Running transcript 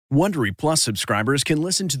Wondery Plus subscribers can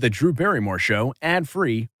listen to The Drew Barrymore Show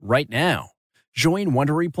ad-free right now. Join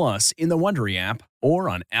Wondery Plus in the Wondery app or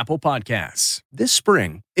on Apple Podcasts. This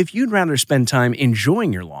spring, if you'd rather spend time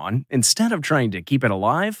enjoying your lawn instead of trying to keep it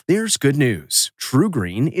alive, there's good news. True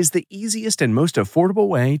Green is the easiest and most affordable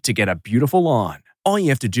way to get a beautiful lawn. All you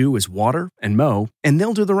have to do is water and mow, and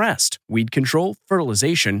they'll do the rest. Weed control,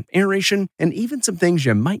 fertilization, aeration, and even some things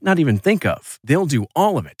you might not even think of. They'll do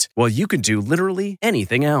all of it, while you can do literally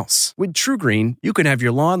anything else. With True Green, you can have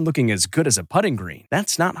your lawn looking as good as a putting green.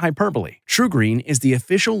 That's not hyperbole. True Green is the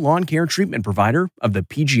official lawn care treatment provider of the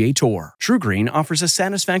PGA Tour. True Green offers a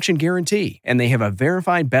satisfaction guarantee, and they have a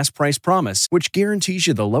verified best price promise, which guarantees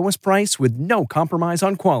you the lowest price with no compromise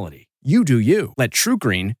on quality. You do you. Let True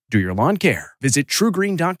Green do your lawn care. Visit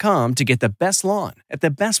TrueGreen.com to get the best lawn at the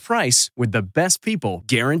best price with the best people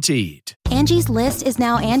guaranteed. Angie's List is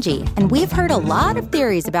now Angie, and we've heard a lot of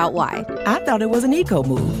theories about why. I thought it was an eco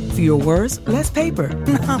move. Fewer words, less paper.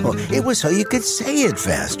 No, it was so you could say it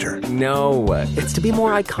faster. No, it's to be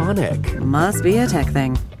more iconic. Must be a tech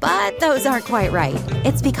thing. But those aren't quite right.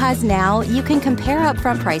 It's because now you can compare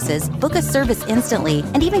upfront prices, book a service instantly,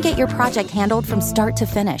 and even get your project handled from start to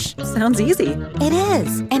finish. Sounds easy. It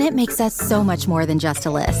is, and it makes us so much more than just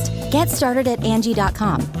a list. Get started at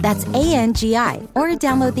Angie.com. That's ANGI, or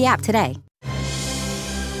download the app today.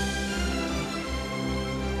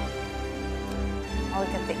 Look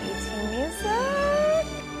at the ET music.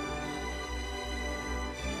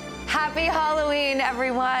 Happy Halloween,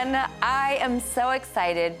 everyone. I am so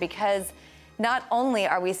excited because not only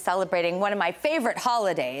are we celebrating one of my favorite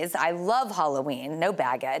holidays, I love Halloween, no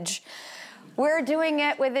baggage, we're doing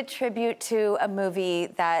it with a tribute to a movie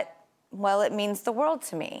that, well, it means the world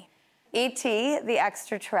to me. E.T., the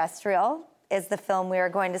Extraterrestrial, is the film we are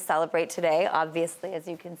going to celebrate today, obviously, as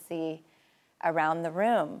you can see around the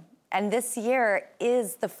room. And this year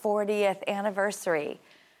is the 40th anniversary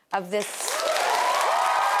of this.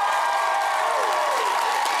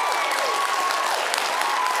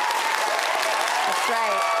 That's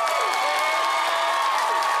right.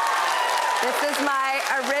 This is my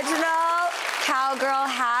original cowgirl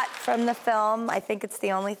hat from the film. I think it's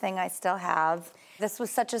the only thing I still have. This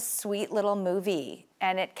was such a sweet little movie,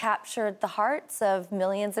 and it captured the hearts of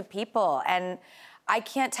millions of people. And I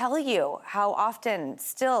can't tell you how often,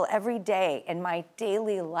 still every day in my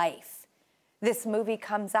daily life, this movie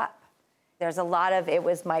comes up. There's a lot of, it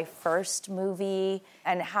was my first movie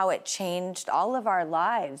and how it changed all of our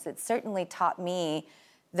lives. It certainly taught me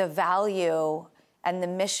the value and the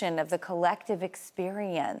mission of the collective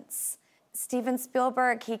experience. Steven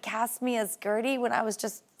Spielberg, he cast me as Gertie when I was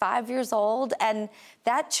just 5 years old, and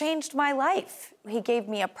that changed my life. He gave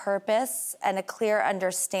me a purpose and a clear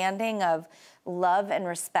understanding of love and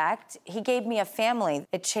respect. He gave me a family.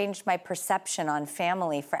 It changed my perception on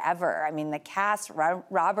family forever. I mean, the cast,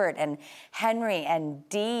 Robert and Henry and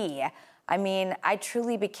Dee, I mean, I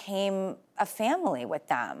truly became a family with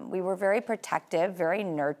them. We were very protective, very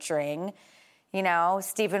nurturing. You know,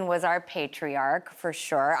 Stephen was our patriarch, for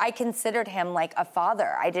sure. I considered him like a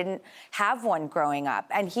father. I didn't have one growing up,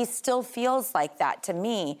 and he still feels like that to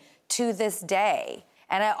me to this day.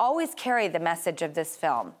 And I always carry the message of this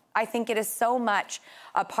film. I think it is so much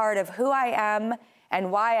a part of who I am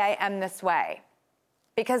and why I am this way.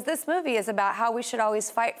 Because this movie is about how we should always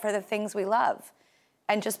fight for the things we love.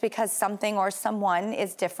 And just because something or someone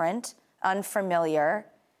is different, unfamiliar,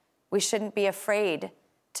 we shouldn't be afraid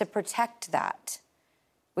to protect that.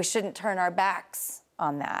 We shouldn't turn our backs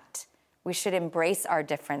on that. We should embrace our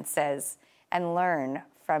differences and learn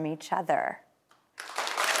from each other.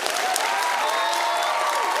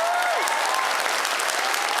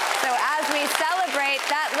 So as we celebrate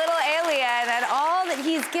that little alien and all that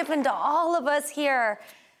he's given to all of us here,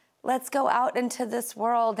 let's go out into this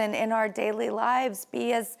world and in our daily lives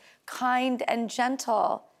be as kind and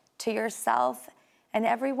gentle to yourself and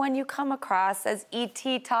everyone you come across, as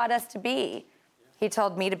E.T. taught us to be. He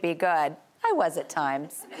told me to be good. I was at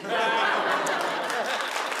times.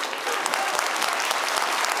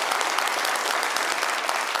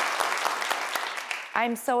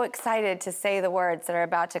 I'm so excited to say the words that are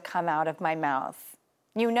about to come out of my mouth.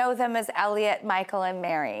 You know them as Elliot, Michael, and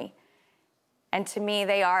Mary. And to me,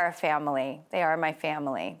 they are a family. They are my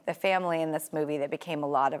family. The family in this movie that became a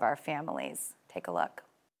lot of our families. Take a look.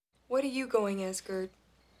 What are you going as, Gert?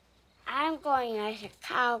 I'm going as a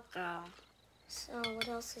cowgirl. So, what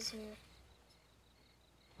else is new?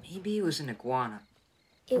 Maybe it was an iguana.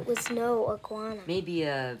 It was no iguana. Maybe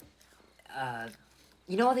you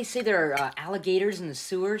know how they say there are alligators in the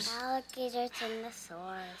sewers? Alligators in the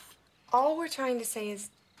sewers. All we're trying to say is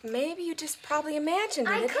maybe you just probably imagined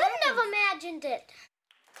it. I couldn't have imagined it.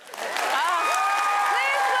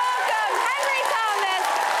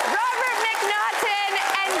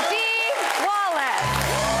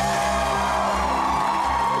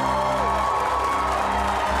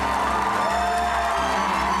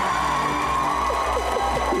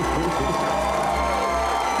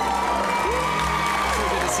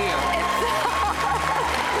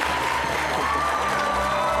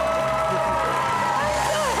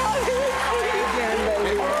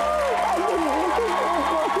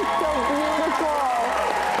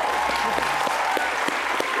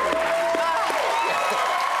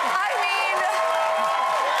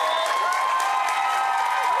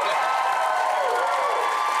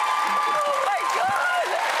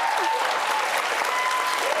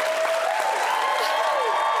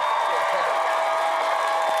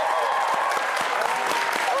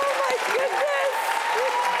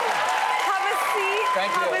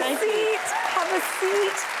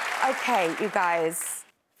 Okay, you guys,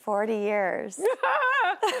 40 years.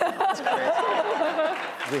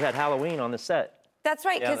 We had Halloween on the set. That's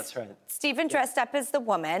right, Yeah, because that's right. Stephen dressed up as the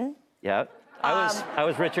woman. Yeah. I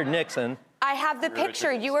was Richard Nixon. I have the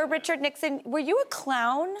picture. You were Richard Nixon. Were you a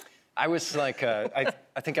clown? I was like, I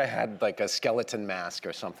think I had like a skeleton mask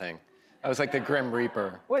or something. I was like the Grim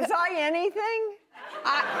Reaper. Was I anything?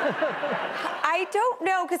 I don't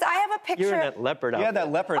know, because I have a picture. You're in that leopard outfit. Yeah, that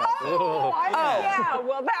leopard outfit. Yeah,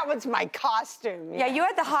 well, that was my costume. Yeah, you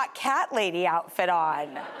had the hot cat lady outfit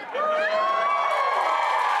on.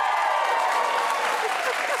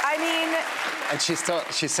 I mean... And she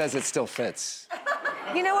says it still fits.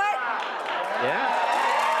 You know what? Yeah.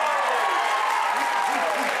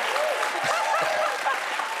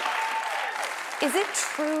 Is it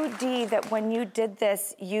true, Dee, that when you did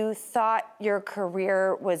this, you thought your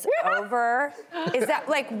career was over? Is that,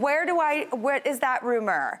 like, what is that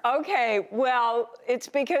rumor? Okay, well, it's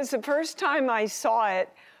because the first time I saw it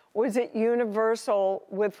was at Universal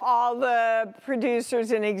with all the producers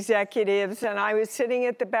and executives, and I was sitting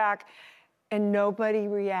at the back, and nobody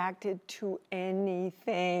reacted to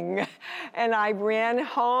anything. And I ran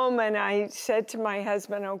home, and I said to my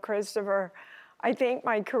husband, oh, Christopher, I think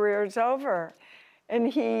my career's over. And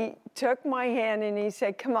he took my hand and he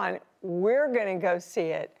said, come on, we're gonna go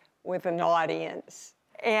see it with an audience.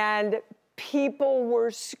 And people were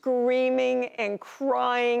screaming and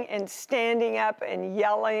crying and standing up and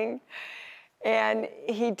yelling. And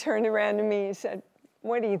he turned around to me and said,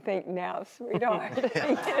 what do you think now, sweetheart?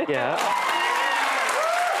 Yeah.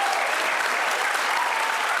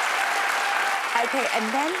 Okay,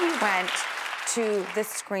 and then he went to the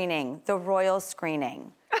screening, the royal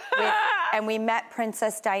screening, and we met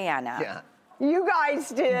Princess Diana. Yeah. You guys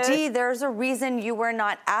did. Dee, there's a reason you were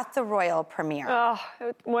not at the royal premiere. Oh,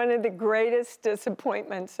 one of the greatest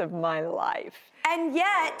disappointments of my life. And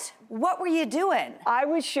yet, what were you doing? I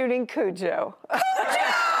was shooting Cujo.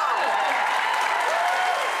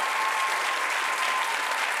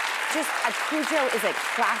 Cujo is a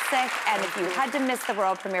classic, and if you had to miss the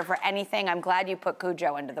world premiere for anything, I'm glad you put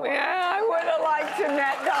Cujo into the world. Yeah, I would have liked to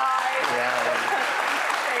met Di.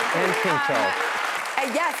 And King Charles.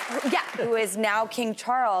 Who is now King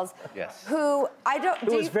Charles. Yes. Who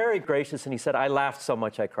was very gracious, and he said, I laughed so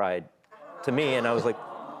much I cried, to me, and I was like,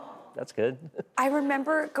 that's good. I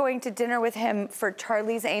remember going to dinner with him for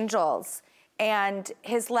Charlie's Angels, and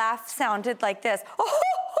his laugh sounded like this.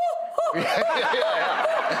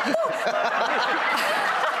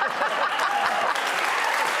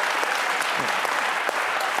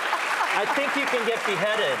 I think you can get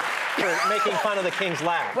beheaded for making fun of the king's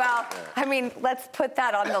laugh. Well, I mean, let's put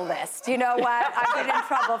that on the list. You know what? I've been in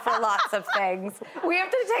trouble for lots of things. We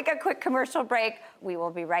have to take a quick commercial break. We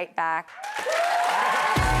will be right back.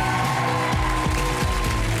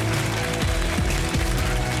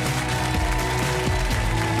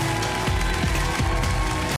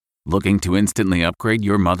 Looking to instantly upgrade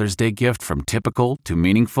your Mother's Day gift from typical to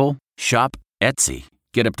meaningful? Shop Etsy.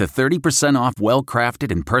 Get up to 30% off well-crafted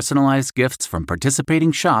and personalized gifts from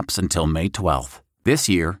participating shops until May 12th. This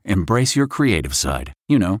year, embrace your creative side.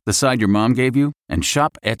 You know, the side your mom gave you. And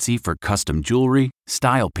shop Etsy for custom jewelry,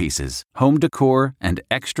 style pieces, home decor, and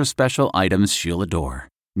extra special items she'll adore.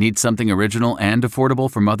 Need something original and affordable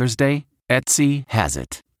for Mother's Day? Etsy has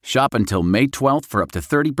it. Shop until May 12th for up to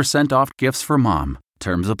 30% off gifts for mom.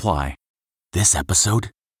 Terms apply. This episode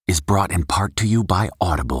is brought in part to you by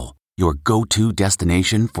Audible, your go-to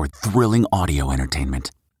destination for thrilling audio entertainment.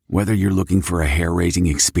 Whether you're looking for a hair-raising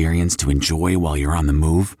experience to enjoy while you're on the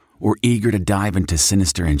move or eager to dive into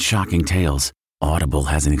sinister and shocking tales, Audible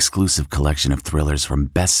has an exclusive collection of thrillers from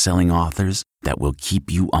best-selling authors that will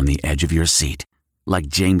keep you on the edge of your seat. Like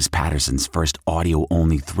James Patterson's first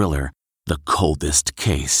audio-only thriller, The Coldest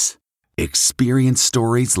Case. Experience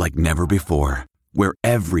stories like never before, where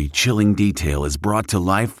every chilling detail is brought to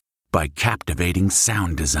life by captivating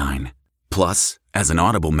sound design. Plus, as an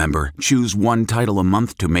Audible member, choose one title a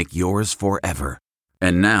month to make yours forever.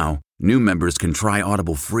 And now, new members can try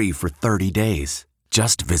Audible free for 30 days.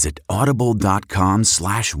 Just visit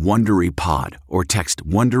audible.com/WonderyPod or text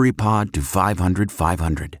WonderyPod to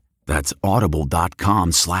 500-500. That's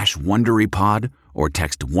audible.com/WonderyPod or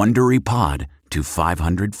text WonderyPod to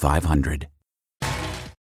 500-500.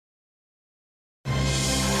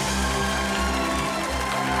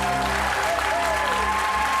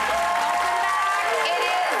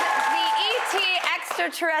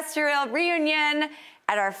 Extraterrestrial reunion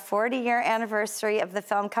at our 40-year anniversary of the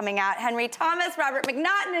film coming out. Henry Thomas, Robert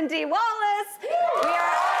McNaughton, and Dee Wallace. We are all here.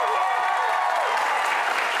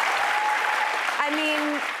 I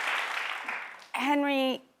mean,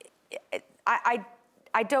 Henry,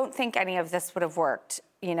 I don't think any of this would have worked,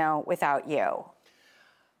 without you.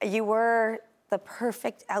 You were the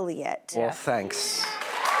perfect Elliot. Well, thanks.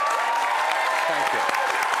 Thank you.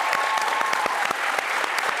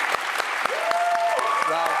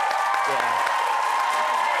 Well, yeah.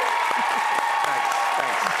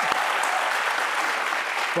 Thanks.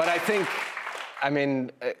 But I think,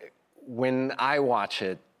 when I watch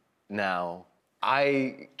it now,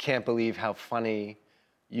 I can't believe how funny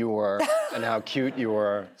you were and how cute you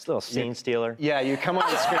were. It's a little scene stealer. Yeah, you come on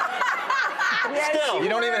the screen. Still, you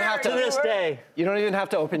don't even have to this day. You don't even have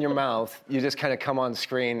to open your mouth. You just kind of come on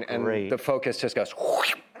screen, and the focus just goes.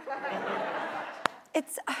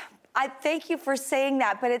 I thank you for saying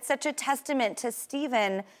that, but it's such a testament to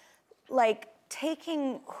Steven,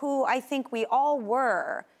 taking who I think we all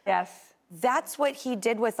were. Yes. That's what he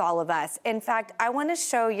did with all of us. In fact, I want to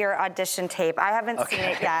show your audition tape. I haven't seen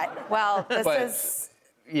it yet. Well, this is.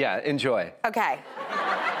 Yeah, enjoy. Okay.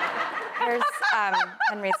 Here's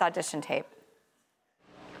Henry's audition tape.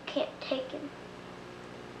 Can't take him.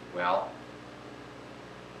 Well,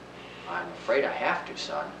 I'm afraid I have to,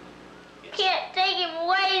 son. Can't take him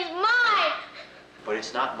away, he's mine! But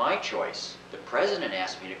it's not my choice. The president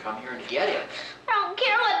asked me to come here and get him. I don't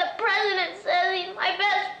care what the president says, he's my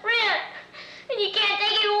best friend! And you can't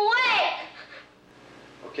take him away!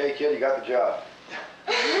 Okay, kid, you got the job.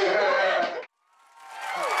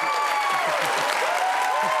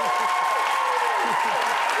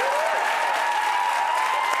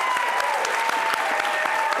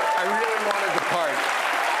 I really wanted the part.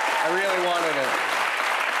 I really wanted it.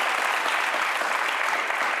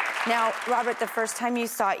 Now, Robert, the first time you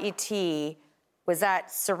saw E.T., was that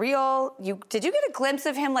surreal? Did you get a glimpse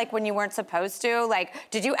of him when you weren't supposed to?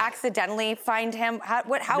 Did you accidentally find him?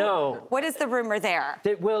 No. What is the rumor there?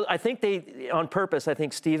 I think on purpose, I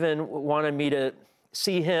think Steven wanted me to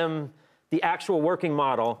see him, the actual working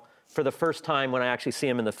model, for the first time when I actually see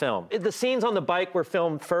him in the film. The scenes on the bike were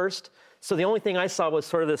filmed first, so the only thing I saw was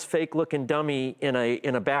sort of this fake-looking dummy in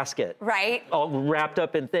a basket. Right. All wrapped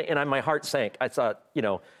up in and my heart sank. I thought,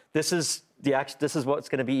 this is what's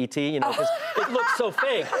going to be E.T., because it looked so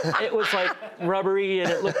fake. It was rubbery,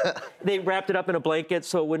 and they wrapped it up in a blanket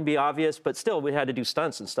so it wouldn't be obvious, but still, we had to do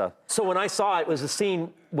stunts and stuff. So when I saw it, it was a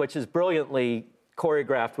scene which is brilliantly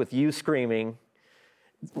choreographed with you screaming,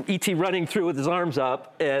 E.T. running through with his arms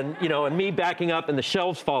up, and me backing up and the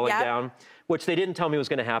shelves falling down, which they didn't tell me was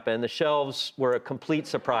going to happen. The shelves were a complete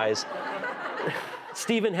surprise.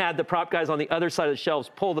 Steven had the prop guys on the other side of the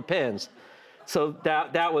shelves pull the pins. So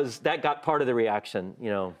that got part of the reaction,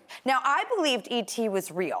 Now, I believed E.T.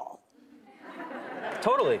 was real.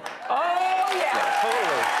 Totally. Oh, yeah.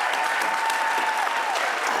 Totally.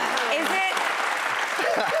 Is it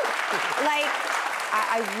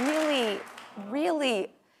I really,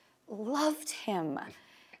 really loved him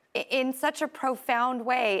in such a profound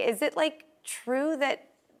way. Is it true that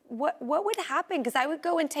what would happen? Because I would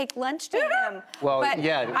go and take lunch to him. Well, but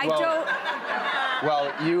yeah. I don't.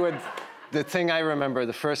 Well, you would. The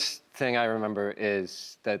first thing I remember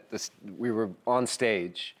is that we were on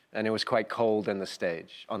stage, and it was quite cold on the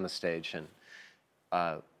stage, and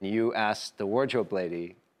you asked the wardrobe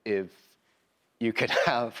lady if you could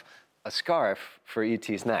have a scarf for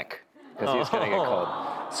E.T.'s neck, because he was going to get cold.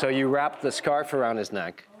 So you wrapped the scarf around his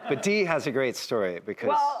neck. But Dee has a great story, because...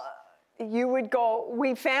 Well, you would go,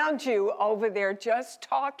 we found you over there just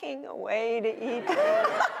talking away to E.T.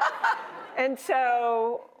 And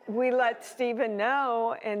so we let Steven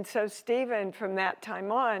know, and so Steven, from that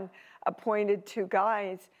time on, appointed 2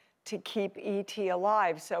 guys to keep E.T.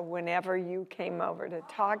 alive, so whenever you came over to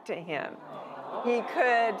talk to him, he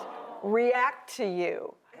could react to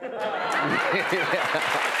you. I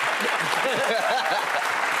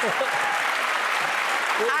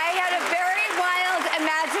had a very wild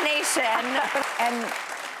imagination. And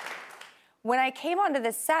when I came onto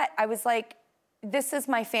this set, I was like, this is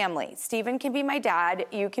my family. Steven can be my dad,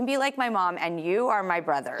 you can be like my mom, and you are my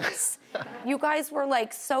brothers. You guys were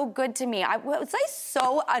so good to me. Was I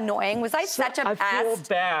so annoying? Was I such a pest? I feel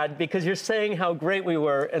bad because you're saying how great we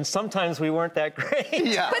were, and sometimes we weren't that great.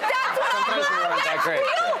 Yeah. But that's what sometimes we weren't that great.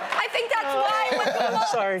 I think that's why when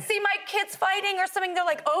people see my kids fighting or something, they're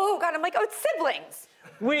like, oh, God. I'm like, oh, it's siblings.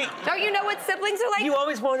 Don't you know what siblings are like? You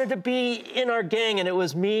always wanted to be in our gang, and it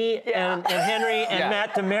was me and Henry and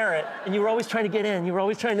Matt Demerit, and you were always trying to get in. You were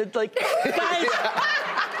always trying to, guys.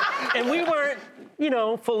 And we weren't,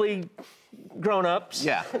 fully grown-ups.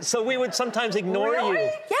 Yeah. So we would sometimes ignore you,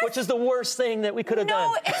 Yes. which is the worst thing that we could have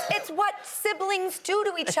done. No, it's what siblings do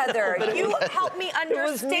to each other. You helped me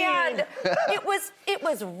understand. It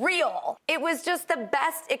was real. It was just the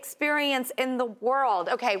best experience in the world.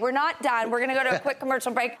 Okay, we're not done. We're gonna go to a quick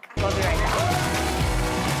commercial break. We'll be right back.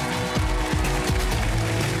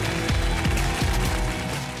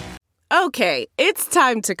 Okay, it's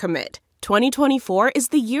time to commit. 2024 is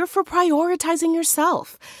the year for prioritizing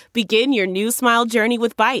yourself. Begin your new smile journey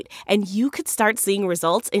with Byte, and you could start seeing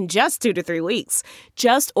results in just 2 to 3 weeks.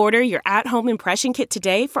 Just order your at-home impression kit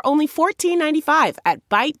today for only $14.95 at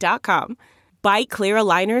Byte.com. Byte Clear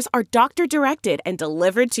aligners are doctor-directed and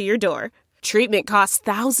delivered to your door. Treatment costs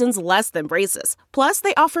thousands less than braces. Plus,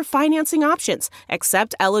 they offer financing options,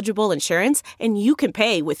 accept eligible insurance, and you can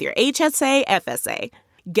pay with your HSA FSA.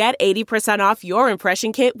 Get 80% off your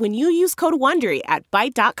impression kit when you use code WONDERY at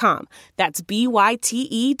Byte.com. That's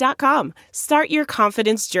BYTE.com. Start your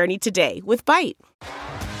confidence journey today with Byte.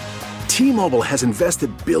 T-Mobile has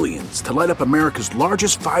invested billions to light up America's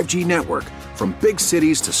largest 5G network, from big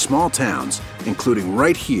cities to small towns, including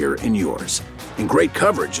right here in yours. And great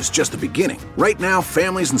coverage is just the beginning. Right now,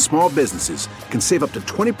 families and small businesses can save up to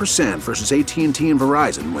 20% versus AT&T and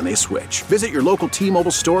Verizon when they switch. Visit your local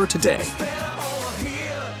T-Mobile store today.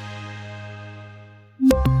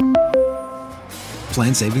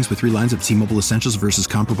 Plan savings with 3 lines of T-Mobile Essentials versus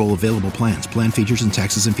comparable available plans. Plan features and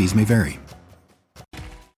taxes and fees may vary.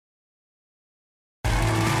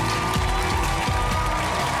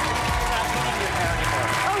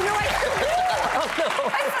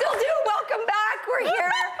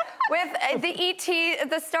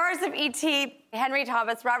 The stars of E.T., Henry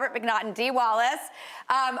Thomas, Robert McNaughton, Dee Wallace.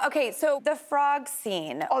 Okay, so the frog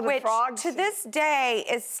scene, which to this day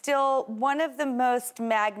is still one of the most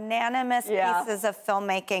magnanimous pieces of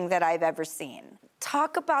filmmaking that I've ever seen.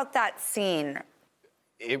 Talk about that scene.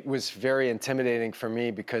 It was very intimidating for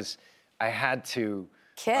me because I had to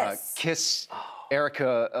kiss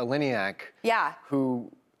Erica Aliniak,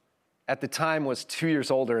 who at the time was 2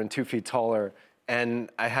 years older and 2 feet taller. And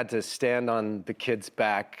I had to stand on the kid's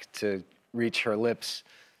back to reach her lips.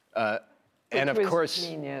 And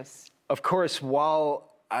of course,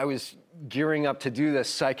 while I was gearing up to do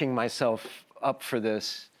this, psyching myself up for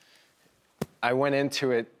this, I went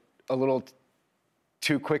into it a little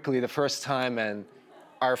too quickly the first time, and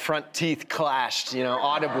our front teeth clashed,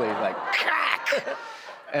 audibly, like crack.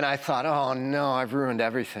 And I thought, oh no, I've ruined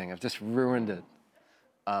everything. I've just ruined it.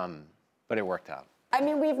 But it worked out. I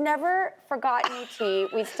mean, we've never forgotten E.T.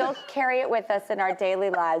 We still carry it with us in our daily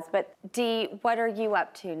lives. But Dee, what are you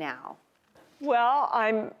up to now? Well,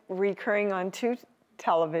 I'm recurring on 2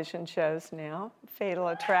 television shows now. Fatal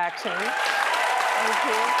Attraction. Thank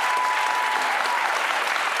you.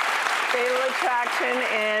 Fatal Attraction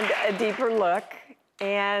and A Deeper Look.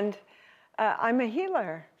 And I'm a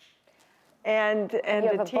healer and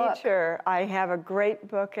a teacher. I have a great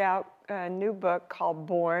book out. A new book called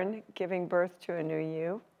Born, Giving Birth to a New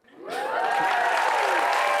You.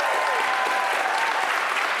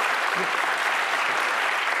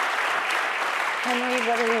 Henry,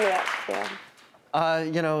 what are you up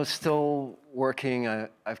to? Still working.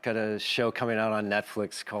 I've got a show coming out on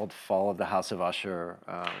Netflix called Fall of the House of Usher,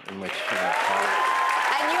 in which...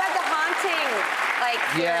 And you had the haunting,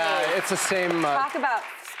 series. Yeah, it's the same... Talk about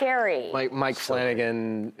scary. Mike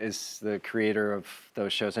Flanagan is the creator of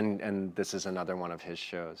those shows, and this is another one of his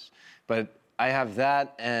shows. But I have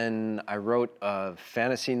that, and I wrote a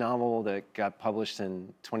fantasy novel that got published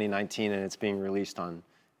in 2019, and it's being released on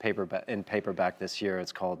paperback this year.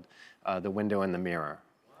 It's called The Window in the Mirror.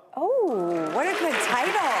 Oh, what a good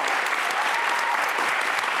title.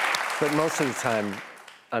 But most of the time,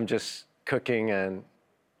 I'm just cooking and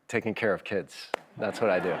taking care of kids. That's what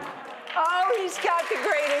I do. Oh, he's got the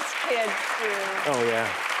greatest kids, too. Oh, yeah.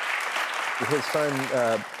 His son,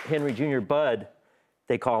 Henry Jr. Bud,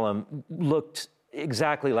 they call him, looked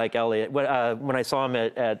exactly like Elliot. When I saw him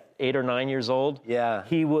at 8 or 9 years old,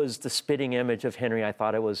 he was the spitting image of Henry. I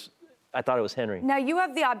thought it was Henry. Now, you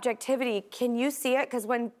have the objectivity. Can you see it? Because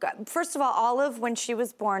first of all, Olive, when she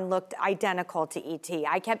was born, looked identical to E.T.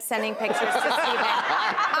 I kept sending pictures to Stephen.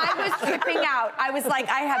 I was tripping out. I was like,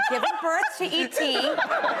 I have given birth to E.T.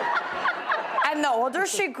 And the older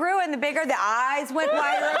she grew and the bigger the eyes went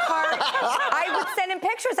wider apart, I would send him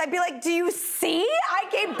pictures. I'd be like, do you see? I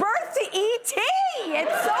gave birth to E.T.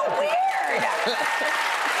 It's so weird.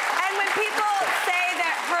 And when people say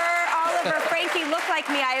that Olive or Frankie look like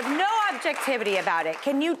me, I have no objectivity about it.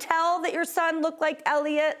 Can you tell that your son looked like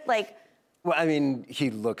Elliot? Well, I mean,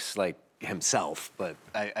 he looks like himself, but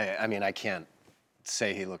I mean, I can't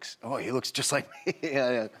say he looks just like me.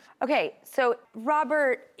 Yeah. Okay, so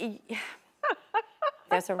Robert,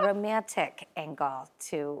 there's a romantic angle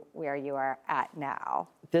to where you are at now.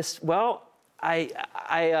 I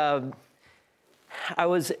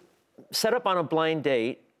was set up on a blind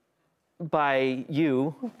date by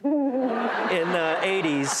you in the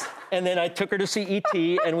 80s, and then I took her to see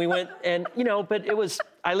E.T., and we went, and, but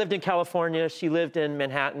I lived in California, she lived in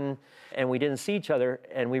Manhattan, and we didn't see each other,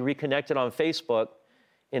 and we reconnected on Facebook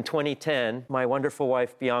in 2010, my wonderful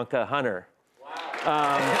wife, Bianca Hunter.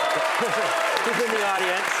 Wow. Who's in the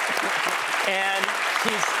audience, and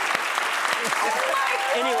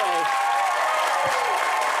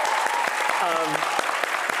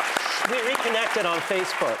we reconnected on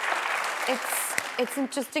Facebook. It's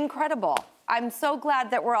just incredible. I'm so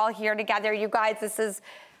glad that we're all here together. You guys, this is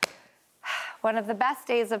one of the best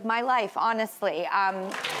days of my life, honestly.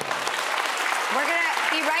 We're gonna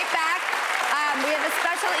be right back. We have a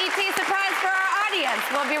special ET surprise for our audience.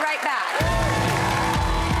 We'll be right back.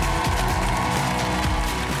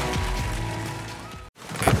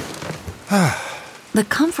 The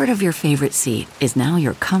comfort of your favorite seat is now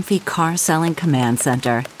your comfy car selling command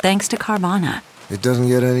center, thanks to Carvana. It doesn't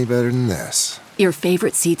get any better than this. Your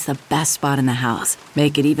favorite seat's the best spot in the house.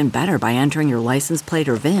 Make it even better by entering your license plate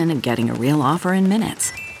or VIN and getting a real offer in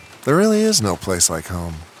minutes. There really is no place like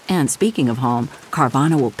home. And speaking of home,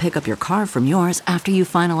 Carvana will pick up your car from yours after you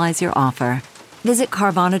finalize your offer. Visit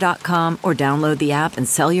Carvana.com or download the app and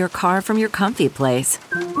sell your car from your comfy place.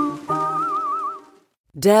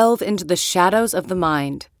 Delve into the shadows of the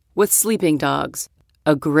mind with Sleeping Dogs,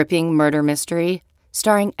 a gripping murder mystery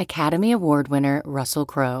starring Academy Award winner Russell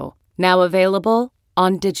Crowe. Now available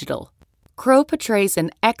on digital. Crowe portrays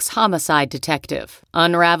an ex-homicide detective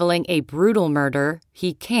unraveling a brutal murder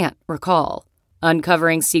he can't recall.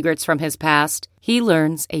 Uncovering secrets from his past, he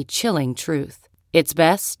learns a chilling truth. It's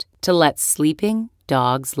best to let sleeping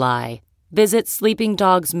dogs lie. Visit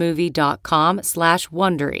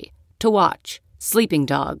sleepingdogsmovie.com/Wondery to watch Sleeping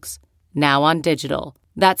Dogs, now on digital.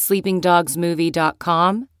 That's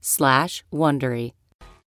sleepingdogsmovie.com/Wondery.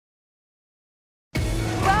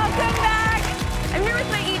 Welcome back. I'm here with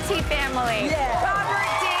my ET family. Yeah.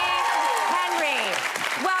 Robert D. Henry.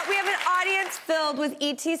 Well, we have an audience filled with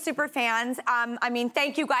ET superfans.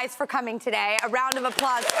 Thank you guys for coming today. A round of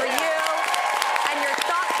applause for you and your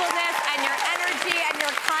thoughtfulness and your energy and your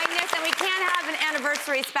kindness. And we can't have an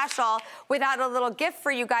anniversary special without a little gift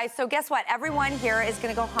for you guys. So guess what? Everyone here is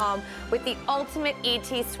going to go home with the ultimate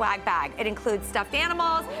ET swag bag. It includes stuffed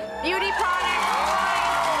animals, beauty products,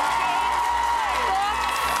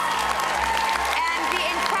 and the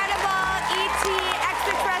incredible ET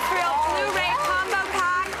extraterrestrial Blu-ray combo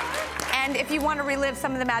pack. And if you want to relive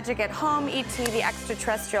some of the magic at home, ET the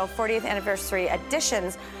extraterrestrial 40th anniversary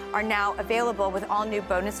editions are now available with all new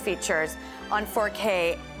bonus features on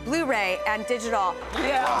 4K, Blu-ray, and digital.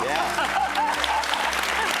 Yeah.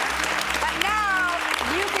 But now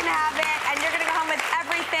you can have it, and you're going to go home with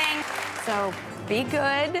everything. So be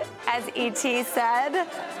good, as E.T. said,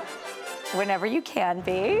 whenever you can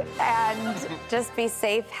be, and just be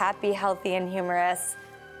safe, happy, healthy, and humorous.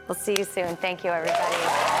 We'll see you soon. Thank you, everybody.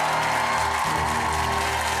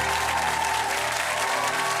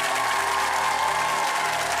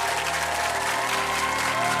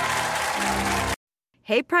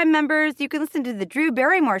 Hey, Prime members, you can listen to the Drew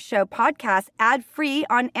Barrymore Show podcast ad-free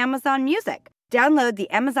on Amazon Music. Download the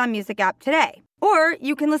Amazon Music app today. Or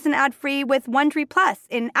you can listen ad-free with Wondery Plus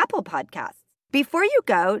in Apple Podcasts. Before you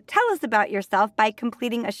go, tell us about yourself by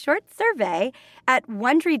completing a short survey at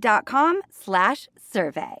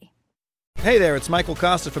Wondery.com/survey. Hey there, it's Michael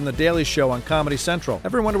Costa from The Daily Show on Comedy Central.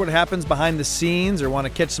 Ever wonder what happens behind the scenes or want to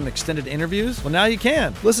catch some extended interviews? Well, now you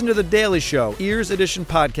can. Listen to The Daily Show, Ears Edition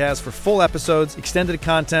podcast for full episodes, extended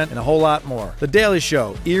content, and a whole lot more. The Daily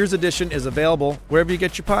Show, Ears Edition is available wherever you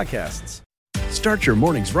get your podcasts. Start your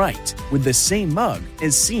mornings right with the same mug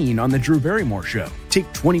as seen on The Drew Barrymore Show. Take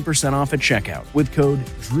 20% off at checkout with code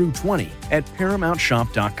DREW20 at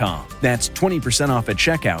ParamountShop.com. That's 20% off at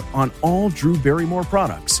checkout on all Drew Barrymore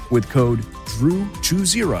products with code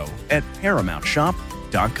DREW20 at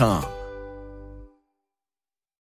ParamountShop.com.